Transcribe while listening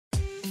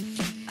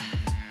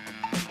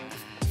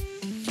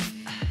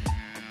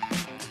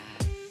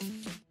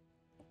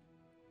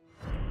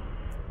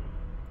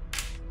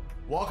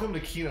Welcome to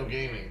Kino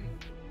Gaming.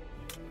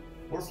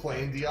 We're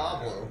playing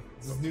Diablo.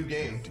 This is a new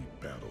game.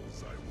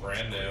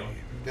 Brand new.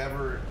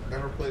 Never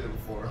played it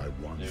before.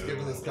 Just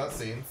given this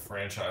cutscene.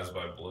 Franchised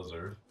by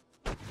Blizzard.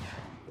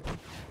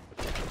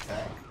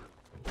 Attack.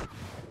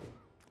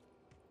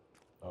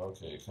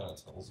 Okay, it kind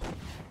of tells you.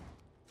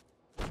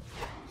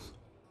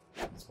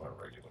 That's my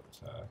regular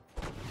attack.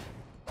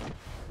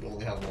 We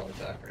only have one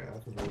attack right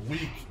now because we're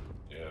weak.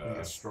 Yeah. We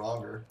get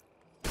stronger.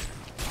 It's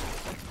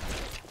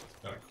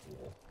kind of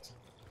cool.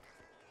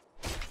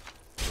 A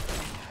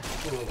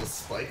little bit of a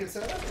spike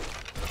attack.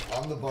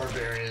 I'm the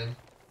barbarian.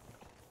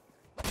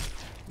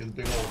 You're the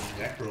big old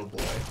necro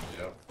boy.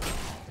 Yep.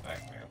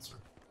 Necromancer.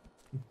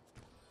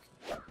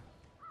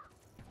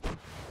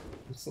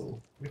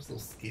 You're so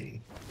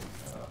skinny.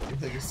 You're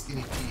like a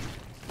skinny Pete.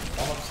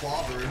 I'm a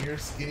clobber and you're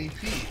skinny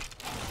Pete.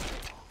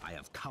 I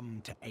have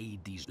come to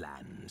aid these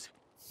lands.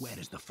 Where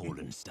is the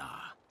fallen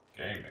star?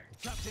 Gaming.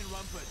 Captain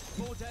Rumpert,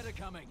 more dead are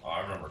coming. Oh,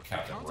 I remember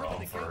Captain Can't open the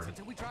gates Rumford.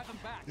 until we drive them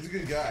back. He's a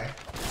good guy.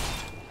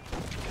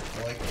 I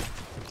like him.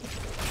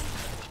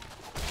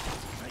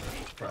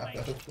 Crap,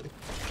 that was pretty.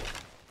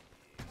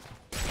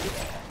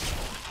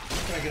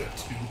 Can I get a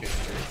two-hander?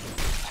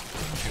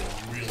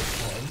 Real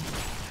fun.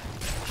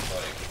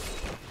 Like,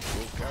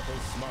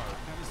 Capo's smart.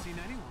 Never seen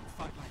anyone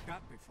fight like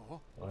that before.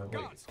 wait,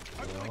 Guards,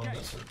 open the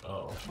gates. Oh.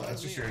 Oh,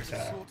 that's just your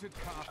attack.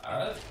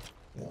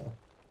 Yeah.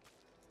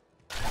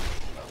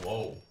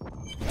 Whoa.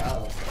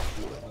 That one's got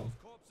cooldown.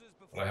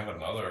 But I have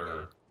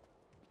another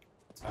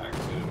attack too.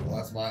 Well,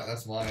 that's my.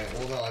 Well,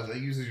 no, that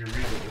uses your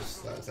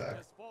reloaders, that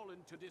attack.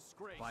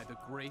 By the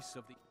grace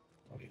of the I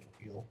don't even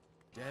heal.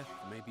 death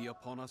may be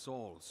upon us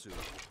all soon.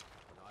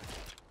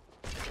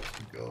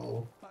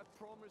 Go I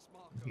promise,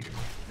 Marco. here.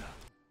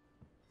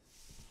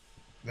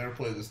 Never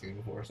played this game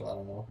before, so I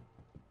don't know.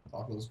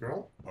 Talk to this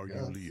girl? Are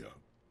Yeah. you Leah?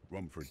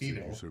 Rumford said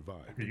Kino. you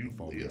survived Are you the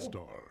fallen Leah?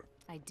 star.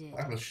 I did.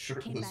 I'm a Came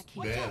shirtless back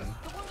here. man.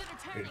 The wounded are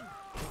turning.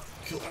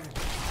 Kill everyone.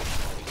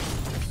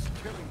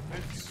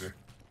 Easier.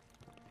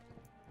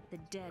 The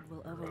dead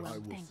will I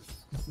overwhelm will. things.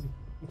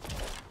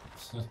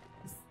 Where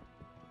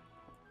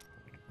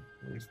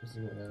are we supposed to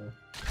go now?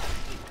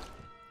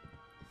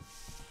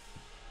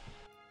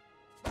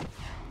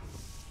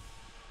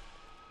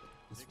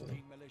 This way.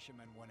 16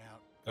 militiamen went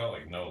out. Got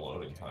like no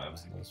loading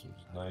times in this, which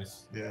is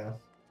nice. Yeah.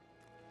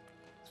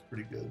 It's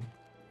pretty good.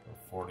 A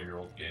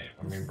 40-year-old game.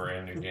 I mean,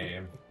 brand new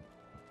game.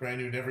 Brand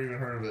new, never even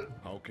heard of it.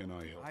 How can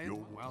I help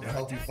you? To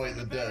help you fight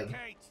the dead.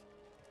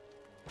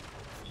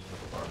 He's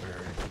a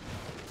barbarian.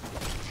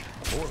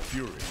 More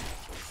fury.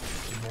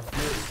 Give me more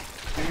fury.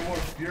 Give me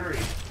more fury.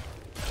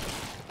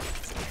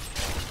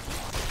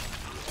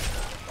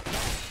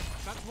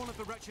 That's one of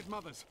the wretched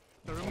mothers.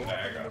 There are more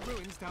Dagger. in the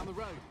ruins down the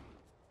road.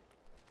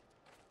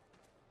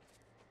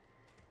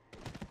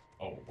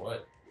 Oh,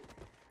 what?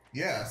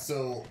 Yeah,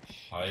 so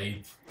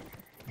Hype.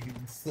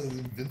 so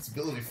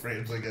invincibility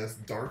frames, I guess.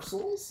 Dark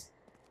Souls?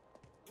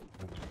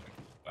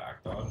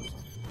 Back dodge.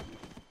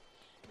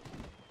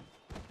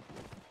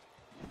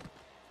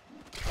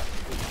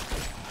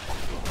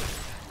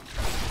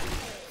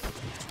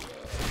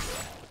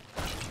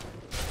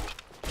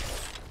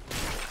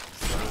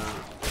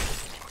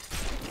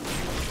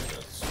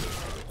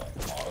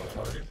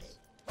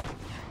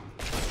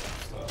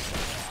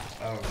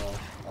 I don't know.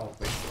 I don't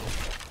think so.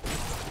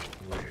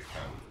 Like it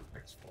kind of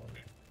picks for me.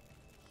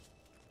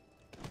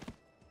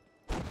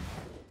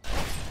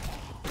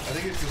 I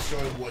think it's just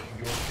showing what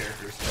your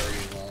character is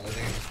targeting on. I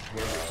think it's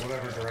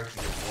whatever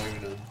direction you're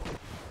pointed in.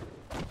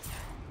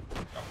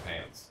 Got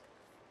pants.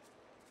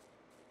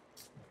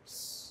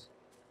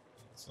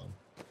 So,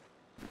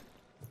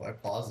 if I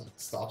pause, it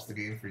stops the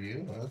game for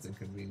you. Well, that's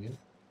inconvenient.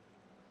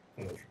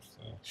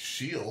 Interesting.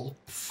 Shield?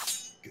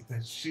 Get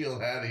that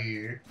shield out of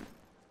here.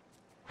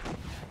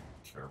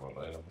 Care about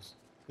items.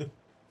 I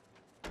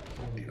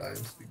don't need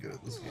items to be good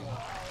at this game.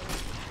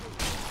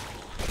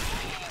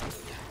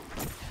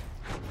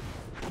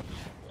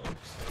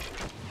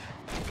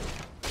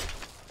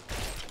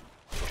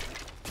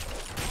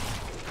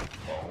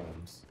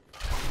 Bones.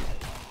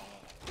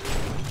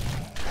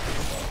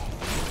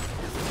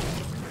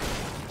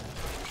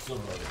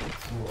 Somebody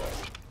cool.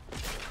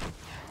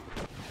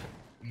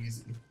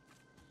 Easy.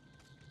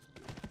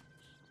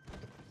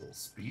 Little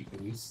speed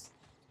boost.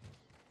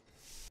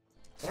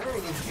 I remember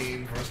when this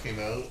game first came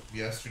out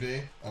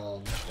yesterday. Yeah. It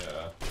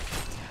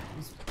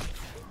was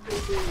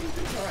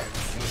good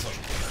times. It was like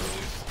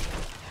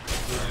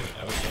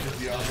The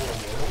Diablo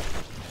Immortal.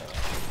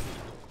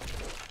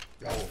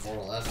 Diablo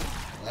Immortal,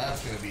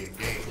 that's gonna be a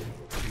game.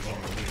 You know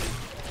what I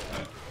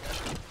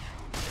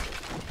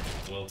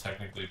mean? Will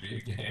technically be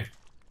a game.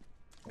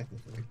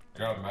 Technically. I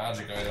got a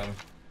magic item.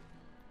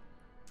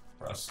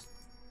 Press.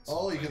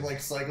 Oh, you can like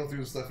cycle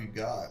through the stuff you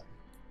got.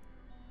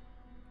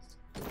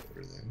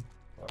 Everything.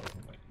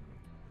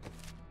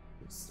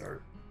 Good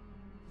start.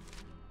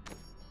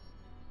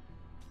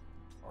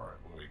 Alright,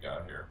 what do we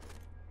got here?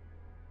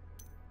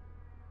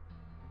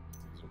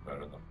 These are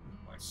better than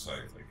my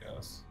scythe, I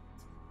guess.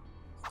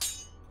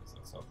 Because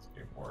that's how this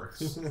game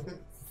works.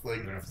 Like,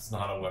 Even if it's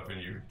not a weapon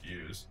you would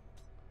use.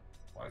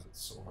 Why is it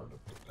so hard to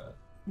pick that?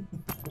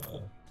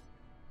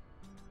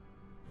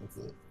 That's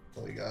it. That's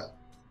all you got.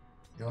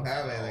 You don't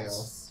have anything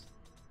else.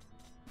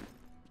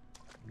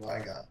 What I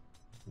got?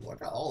 Ooh, I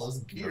got all this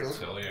gear.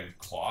 Reptilian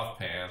cloth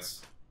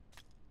pants.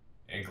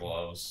 And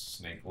gloves.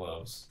 Snake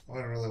gloves. I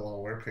don't really want to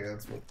wear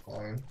pants, but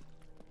fine.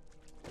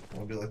 I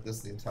want to be like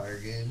this the entire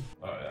game.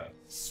 Oh, yeah.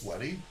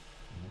 Sweaty?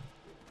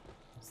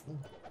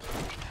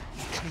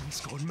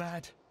 King's gone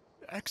mad.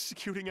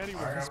 Executing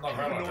anyone I who's am the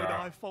paranoid villager.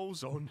 eye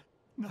falls on.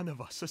 None of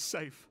us are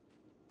safe.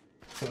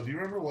 So do you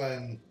remember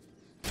when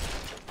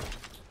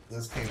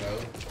this came out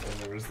and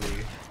there was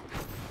the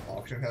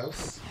auction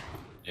house?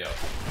 Yep.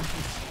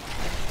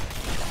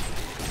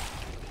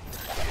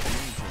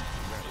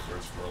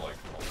 Those were like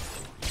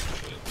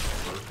shit.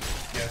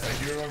 Yes, I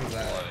do remember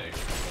that. Like,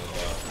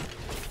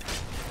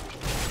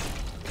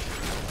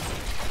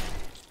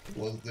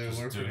 Well, they were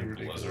just pretty doing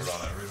ridiculous. Blizzard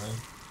on everything.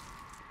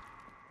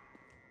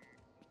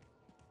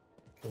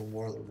 Kill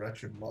more of the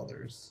wretched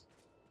mothers.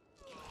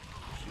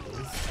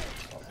 Shields.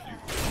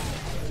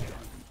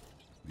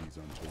 These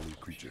unholy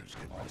creatures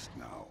can rest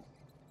now.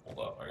 Hold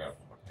up, I gotta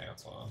put my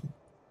pants on.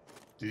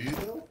 Do you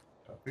though?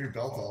 Put your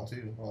belt on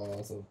too. Oh,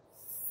 that's a.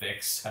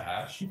 Thick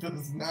sash.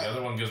 That's The not.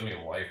 other one gives me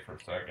life per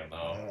second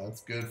though. Yeah,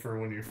 it's good for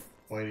when you're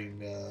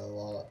fighting a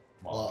lot.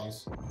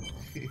 Mommies.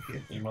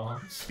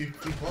 Emoms.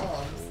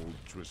 Old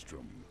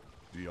Tristram.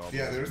 Diablo.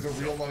 Yeah, there's a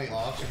real money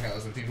auction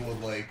house and people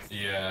would like.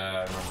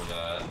 Yeah, I remember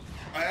that.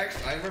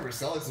 I remember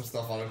selling some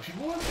stuff on it.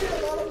 People would pay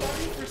a lot of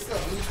money for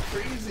stuff. It was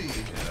crazy.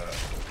 Yeah.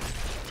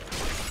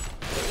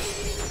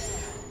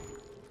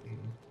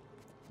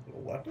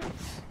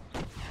 Weapons?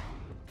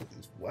 Put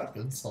these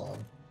weapons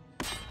on.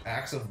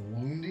 Axe of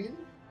wounding?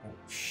 Oh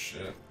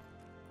shit.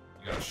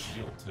 You got a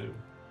shield too.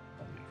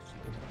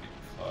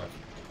 Fuck.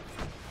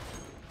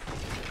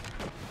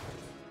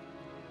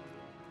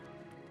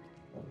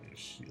 I need a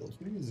shield.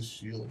 Who uses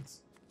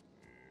shields?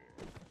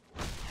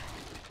 Do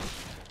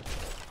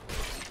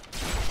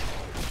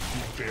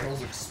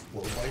barrels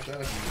explode like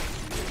that if you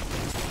use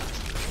shields?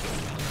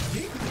 I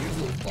think you can use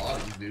those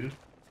bodies, dude.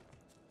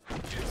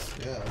 Yes.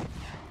 Yeah. I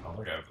don't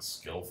think I have the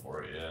skill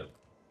for it yet.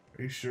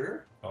 Are you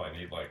sure? Oh, I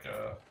need like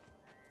a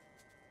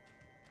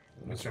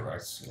Let me check my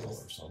resurrect skill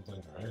skills. or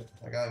something, right?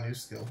 I got a new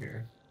skill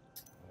here.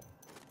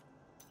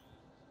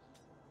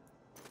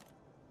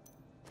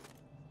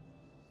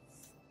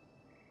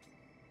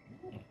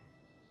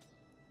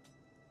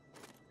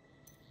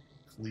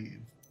 Cleave.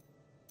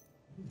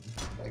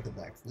 Liking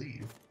that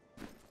cleave.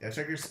 Yeah,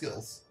 check your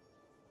skills.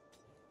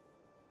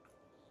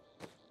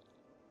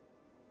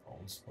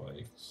 Bone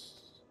spikes.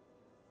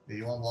 Yeah,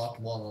 you unlocked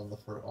one on the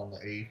on the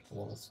A. The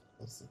one that's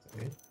the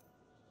A.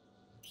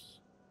 Oops.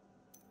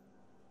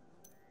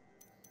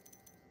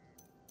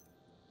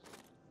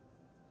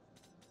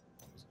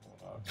 What is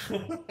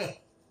going on?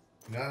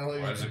 Not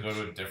only Why does it go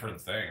to a different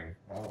thing?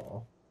 I don't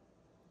know.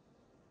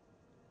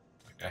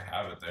 Like I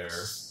have it there,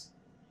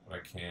 but I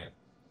can't.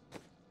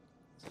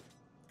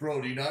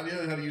 Bro, do you not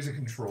know how to use a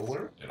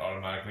controller? It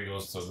automatically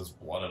goes to this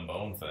blood and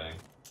bone thing.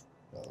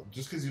 No,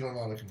 just because you don't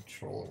know how to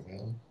controller,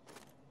 man.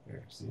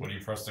 Here, see? What do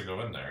you press to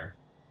go in there?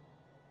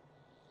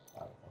 I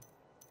don't know.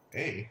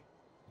 A.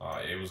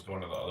 A was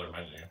going to the other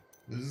menu.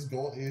 This is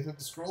going. You hit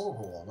the scroll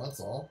over one. That's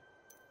all.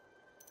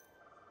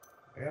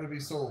 I gotta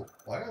be so.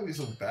 Why gotta be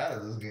so bad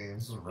at this game?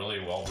 This is a really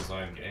well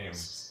designed game.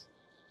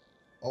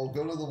 Oh,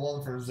 go to the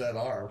one for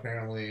ZR.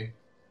 Apparently,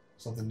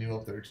 something new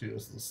up there too.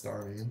 That's what the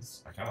star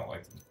means. I kind of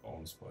like these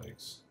bone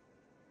spikes.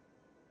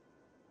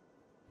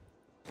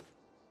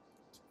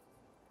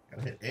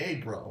 Gotta hit A,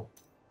 bro.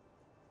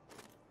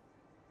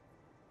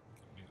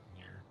 Get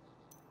in here.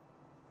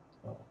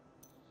 Oh.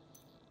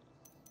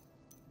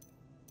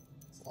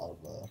 It's a lot of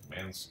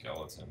Command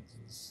skeletons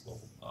is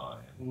level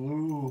 9.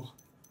 Ooh.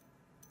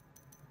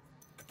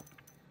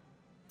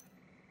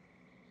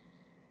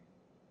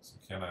 So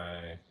can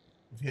I?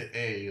 If you hit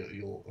A,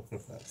 you'll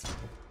equip that skill.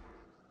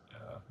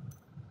 Yeah.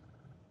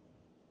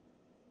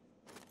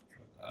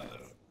 Try that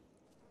out.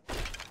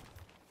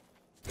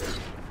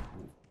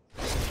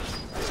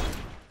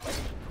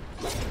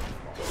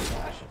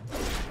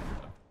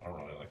 I don't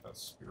really like that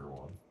spear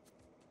one.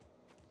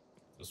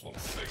 This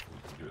one's sick. We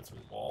can do it through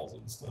walls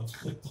and stuff.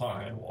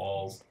 Behind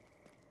walls.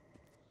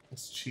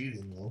 It's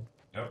cheating though.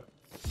 Yep.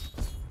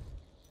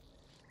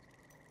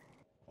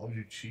 Why would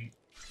you cheat?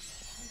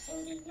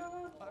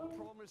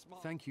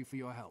 Thank you for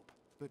your help.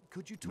 But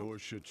could you talk? Nor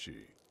should she.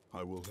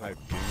 I will have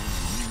gained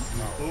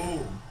new power.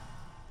 Boom.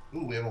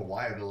 Ooh, we have a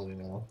Y ability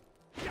now.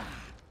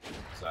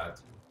 What's that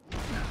do?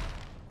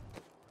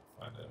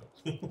 Find out.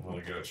 I'm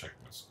gonna go check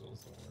my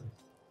skills, don't worry.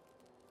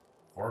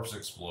 Corpse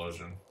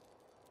explosion.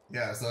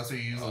 Yeah, so that's what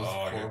you use those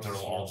Oh, they're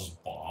corpses all for.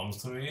 just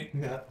bombs to me?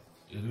 Yeah.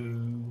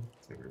 Ooh.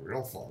 It's gonna be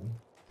real fun.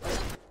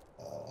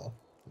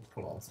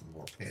 Put on some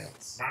more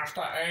pants.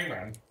 Master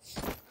Aiming.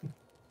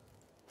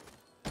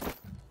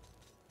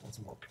 Want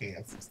some more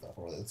pants and stuff.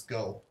 Alright, let's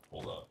go.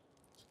 Hold up.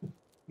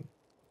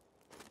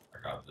 I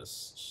got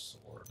this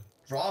sword.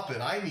 Drop it.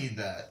 I need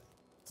that.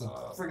 It's a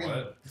friggin'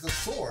 what? It's a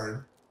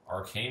sword.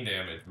 Arcane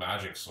damage,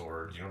 magic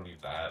sword. You don't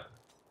need that.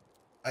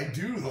 I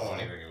do I don't though. know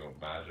anything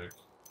about magic.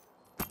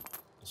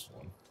 This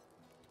one.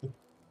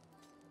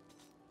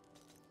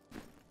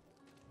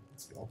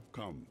 Let's go.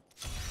 Come.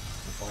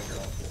 We'll find your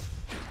uncle.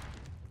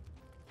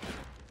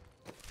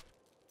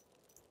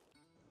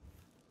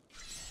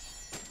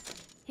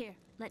 Here,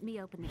 let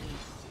me open the gate.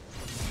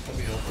 Let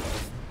me open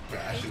it.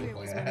 Bash it Adria with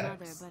was my my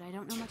mother, axe. but I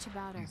don't know much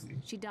about her. Easy.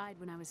 She died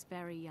when I was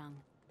very young.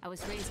 I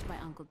was raised by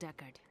Uncle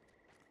Deckard.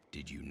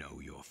 Did you know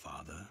your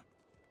father?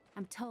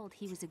 I'm told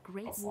he was a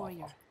great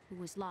warrior who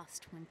was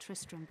lost when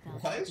Tristram fell.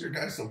 Why is your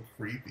guy so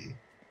creepy?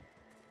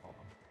 Hold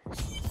on.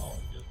 Oh,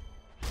 good.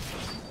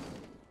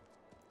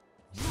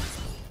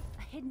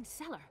 A hidden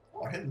cellar.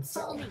 Oh, I didn't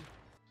sell Follow it. me.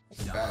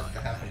 That's bad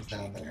that happens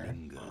down there.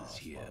 Lingers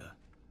here.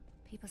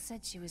 People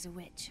said she was a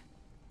witch,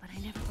 but I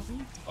never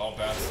believed it. Oh,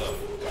 bad stuff.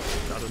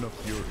 Not enough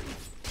fury.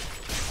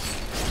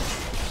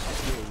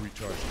 Still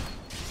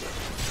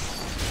recharging.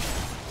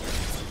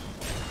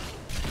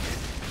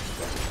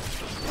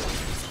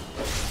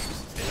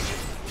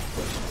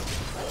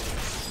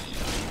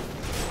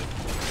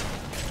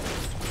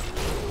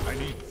 I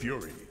need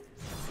fury.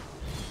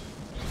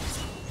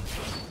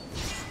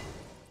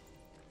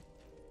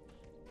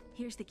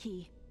 Here's the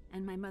key,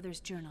 and my mother's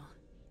journal.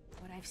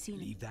 What I've seen.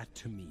 Leave that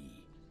to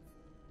me.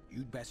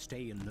 You'd best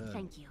stay and learn.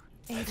 Thank you.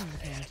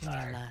 Aiden came to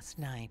me last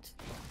night.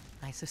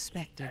 I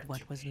suspected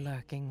what was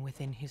lurking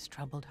within his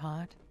troubled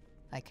heart.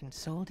 I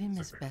consoled him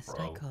as It's like a best I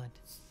crow. could.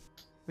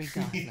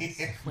 Regardless,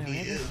 Yeah, wherever he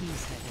is.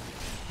 he's headed,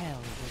 hell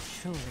will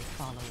surely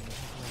follow in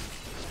his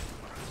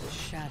wake. The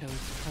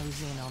shadows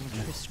close in on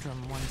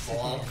Tristram once Oh,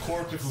 again. of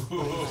course it's But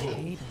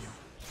Aiden,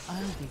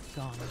 I'll be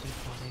gone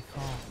before they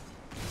fall.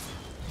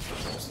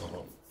 It's not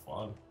about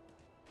fun.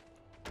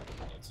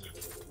 That's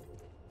it.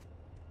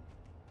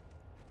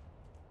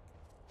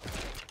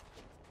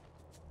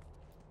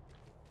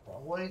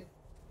 Probably.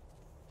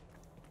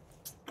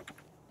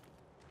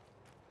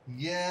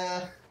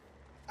 Yeah.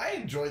 I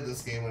enjoyed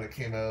this game when it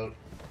came out.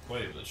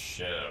 Played the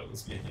shit out of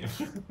this game.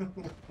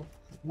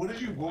 What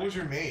was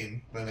your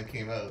main when it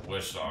came out?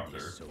 Witch Doctor.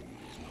 Soul is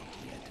not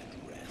yet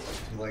at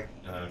rest. Like,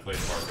 And then I played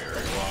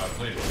Barbarian. Well, I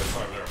played Witch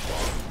Doctor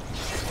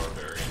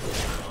Barbarian.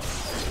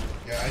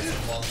 yeah, I did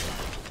Monk when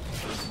I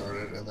first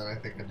started, and then I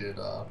think I did,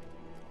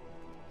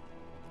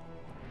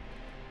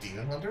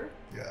 Demon Hunter?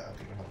 Yeah,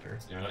 Demon Hunter.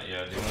 Yeah,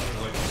 Demon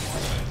Hunter like the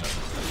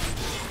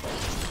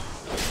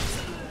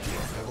I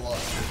have a lot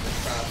of different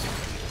crafts.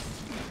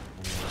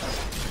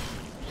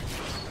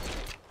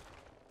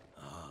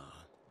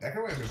 That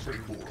could have been pretty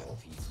cool, though.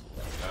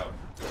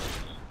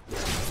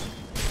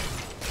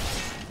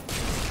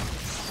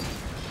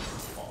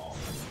 Bomb.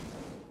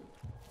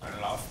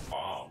 I love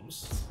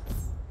bombs.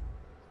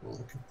 Well,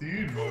 the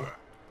cathedral.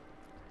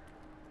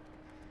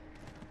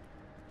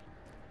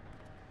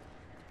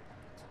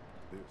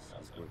 This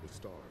is where the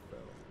star fell.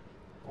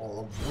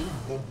 Oh,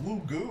 the blue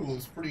goo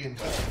is pretty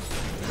intense.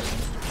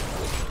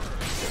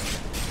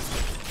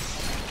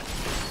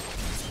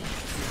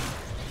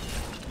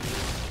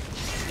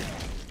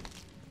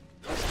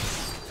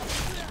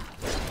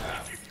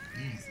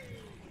 Easy.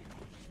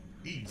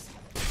 Easy.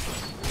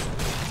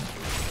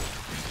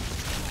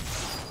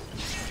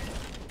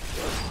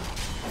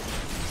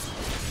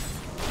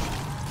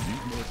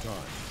 Need more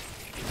time.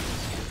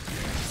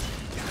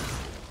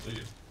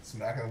 See,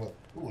 Smack him with,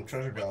 ooh, a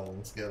treasure goblin,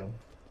 let's get him.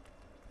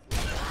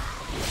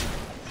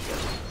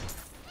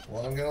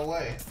 Let him get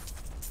away.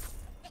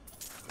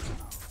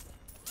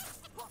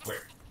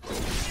 wait.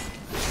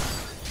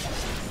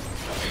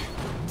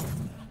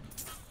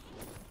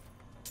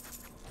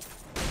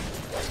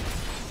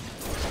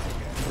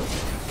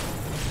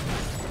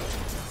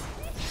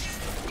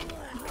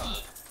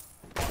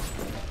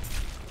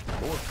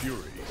 More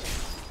fury.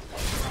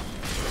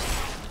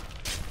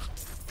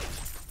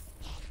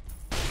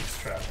 He's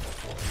trapped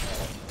before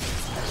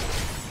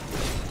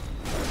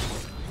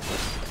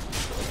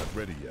Not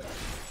ready yet.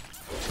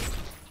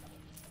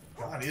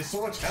 now. God, he has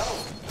so much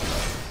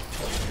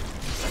health.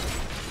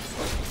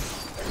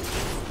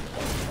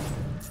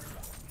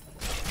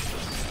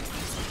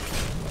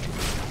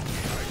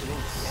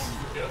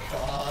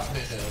 Got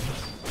him.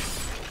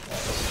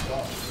 That was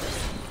tough.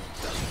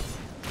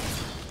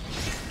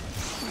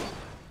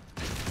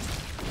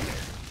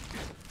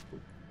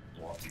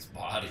 Want these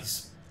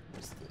bodies.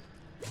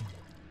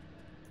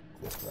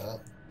 Clip that.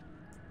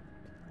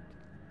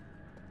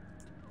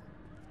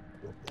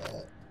 Clip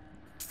that.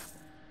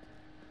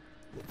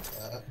 Clip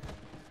that.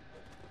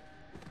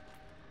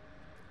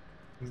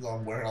 Even though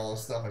I'm wearing all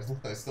this stuff,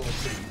 I still look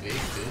pretty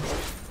naked.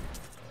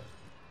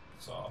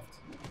 Soft.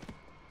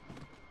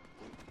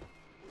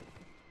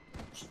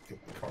 Should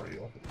get the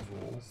cardio up at the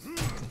rolls.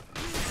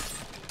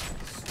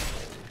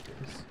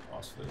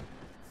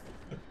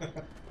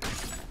 CrossFit.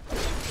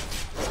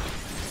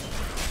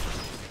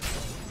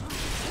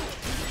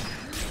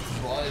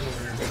 Flies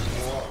over here, but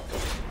blow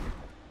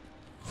up.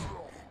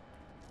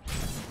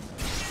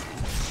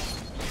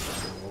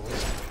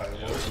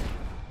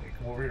 Hey,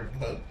 come over here,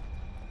 bud.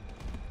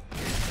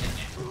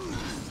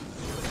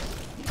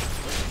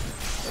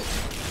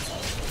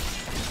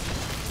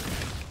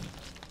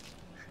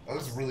 That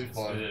was really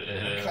fun. It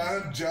I'm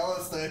kind of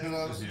jealous that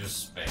you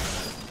just spam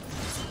it.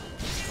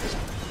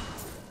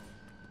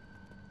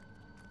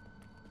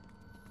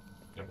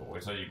 Yeah, but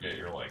wait till you get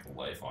your like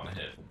life on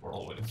hit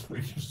whirlwind where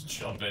you just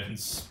jump in and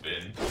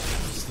spin,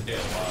 stay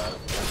alive.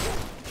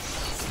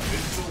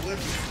 It's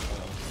delicious.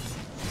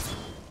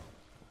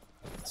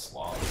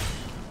 Slop.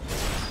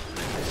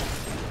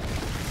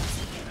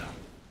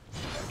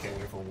 I can't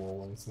wait for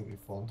whirlwind. It's gonna be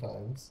fun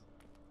times.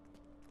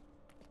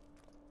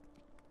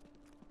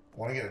 I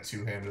want to get a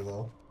two-hander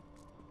though.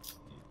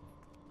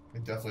 I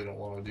definitely don't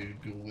want to do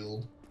dual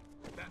wield.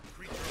 That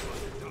creature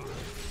must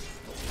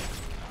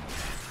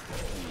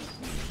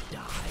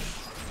die.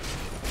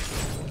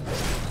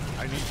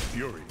 I need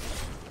fury.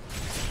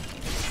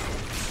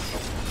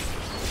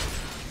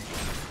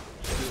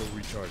 Still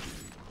recharging.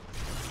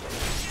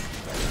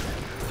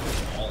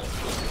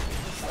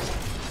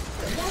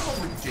 You know how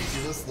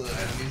ridiculous the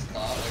enemies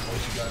got? Like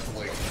once you got to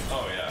like...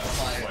 Oh yeah,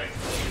 like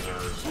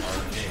lasers,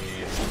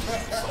 arcades.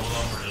 Some of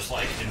them were just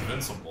like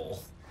invincible.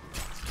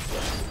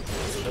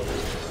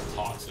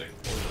 Toxic.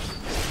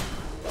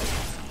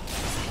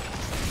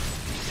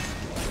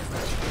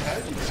 How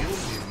did you deal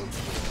with the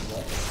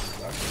invincible?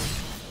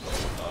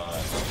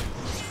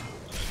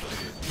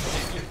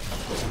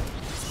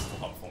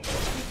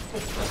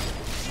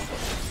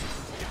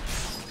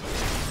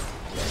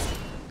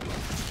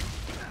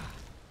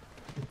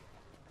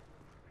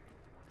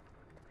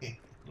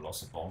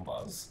 Los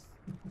bombas.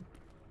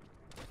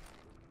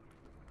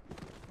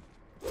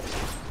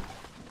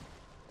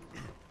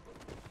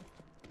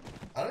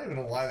 I don't even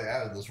know why they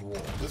added this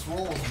roll. This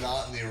roll was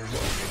not in the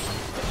original game.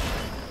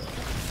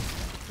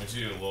 Makes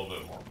you a little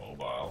bit more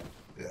mobile.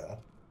 Yeah.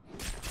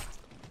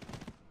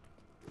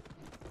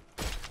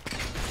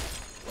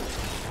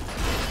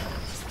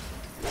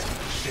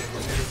 Shit,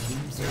 we're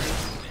losers.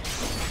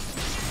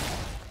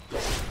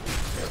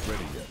 Not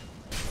ready yet.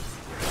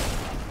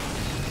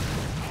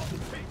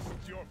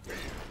 Your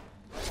fear.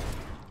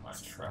 My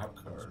trap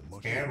card.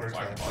 Hammer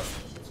time.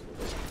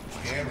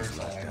 Hammer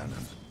time.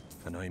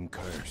 And I'm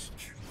cursed.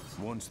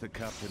 Once the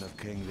captain of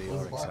King What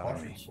was Leoric's Black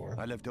army, Mushrooms for?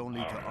 I left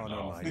only to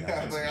honor my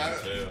Yeah, I was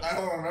like, I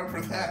don't remember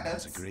Man that.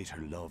 has a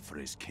greater love for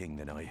his king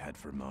than I had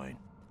for mine,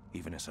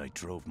 even as I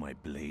drove my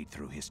blade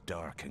through his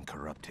dark and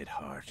corrupted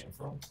heart.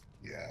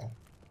 Yeah.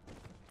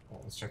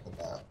 Well, let's check the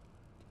map.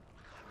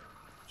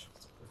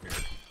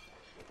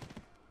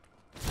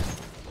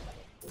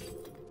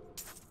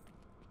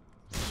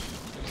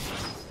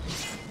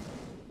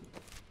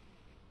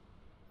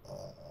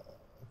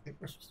 I think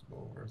we're supposed to go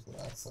over to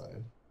that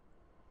side.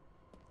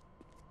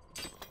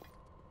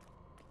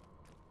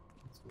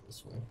 Let's go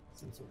this way.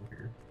 See what's over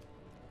here.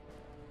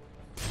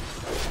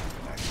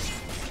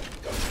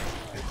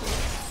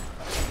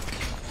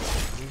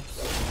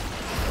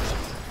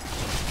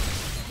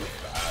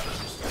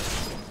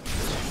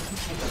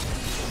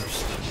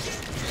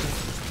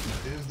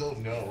 They just don't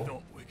know.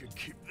 No, we can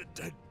keep the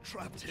dead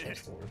trapped here.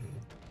 Just over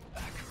here.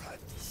 Akarat,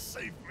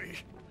 save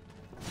me.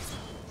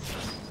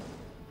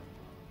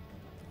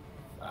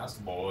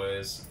 Fast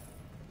boys.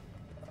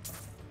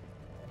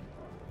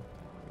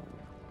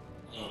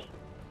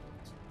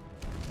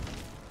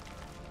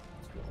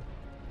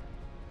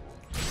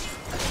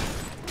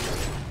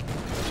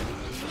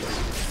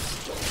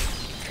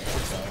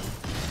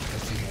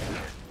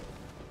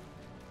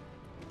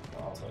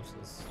 I'll touch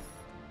this.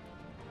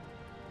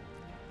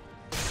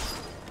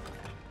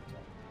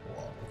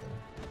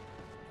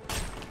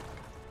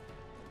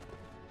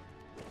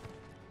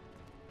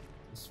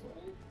 This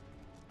way?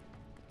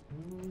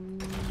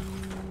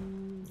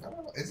 I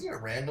don't know. Isn't it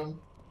random?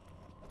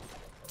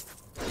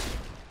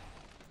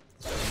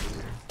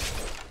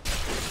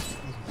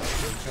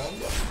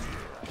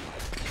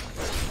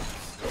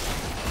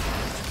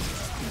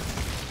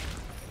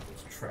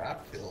 Those trap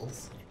kills.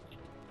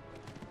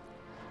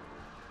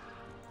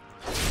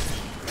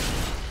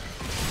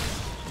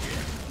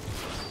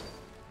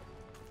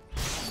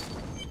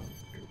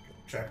 Here we go.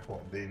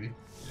 Checkpoint, baby.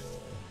 Yeah.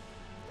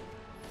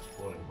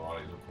 Exploding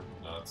bodies are pretty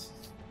nuts.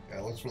 Yeah,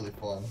 it looks really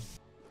fun.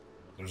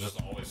 There's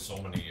just always so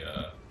many,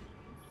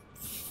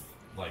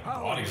 like,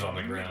 bodies on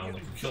the ground.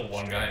 Like, you kill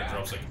one guy and it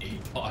drops, like,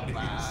 8 bodies.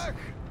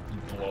 You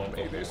blow up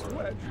the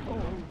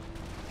board.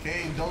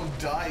 Kane, don't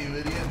die, you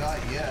idiot. Not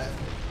yet.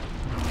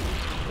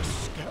 The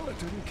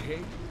Skeleton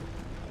King?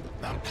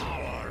 The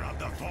power of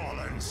the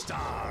fallen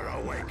star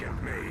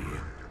awakened me,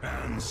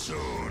 and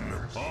soon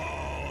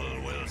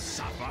all will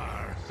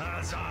suffer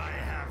as I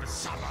have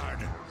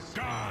suffered.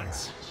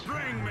 Gods,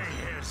 bring me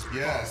his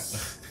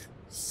Yes.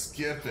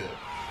 Skip it.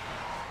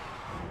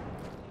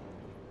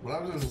 What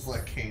happens if just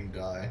let Kane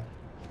die?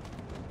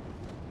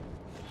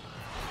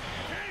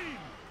 Cain!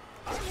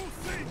 I will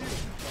save you!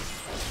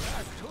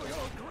 Back to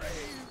your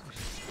graves!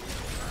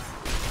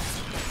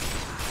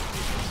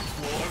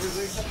 Blow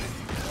everything up.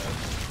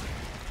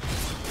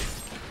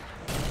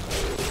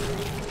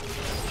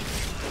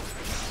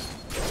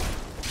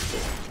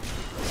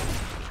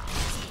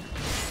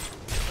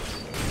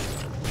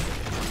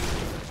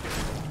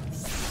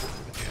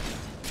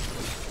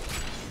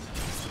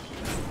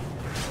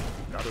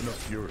 Not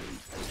enough fury.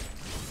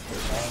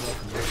 Not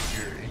enough great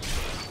fury.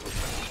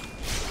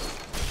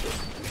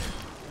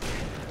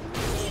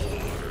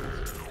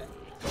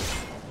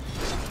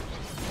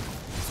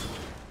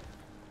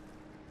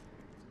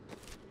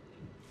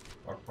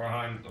 Look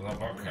behind the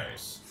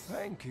bookcase.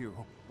 Thank you,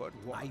 but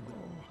wow,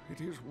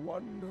 it is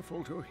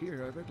wonderful to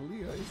hear that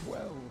Leah is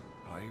well.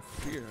 I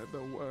feared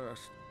the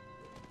worst.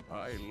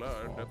 I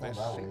learned of this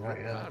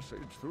secret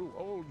passage through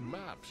old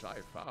maps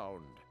I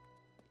found.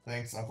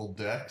 Thanks, Uncle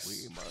Dex.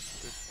 We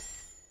must.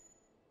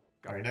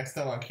 Alright, next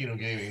time on Kino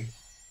Gaming.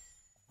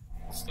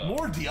 Stuff.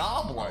 More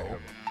Diablo!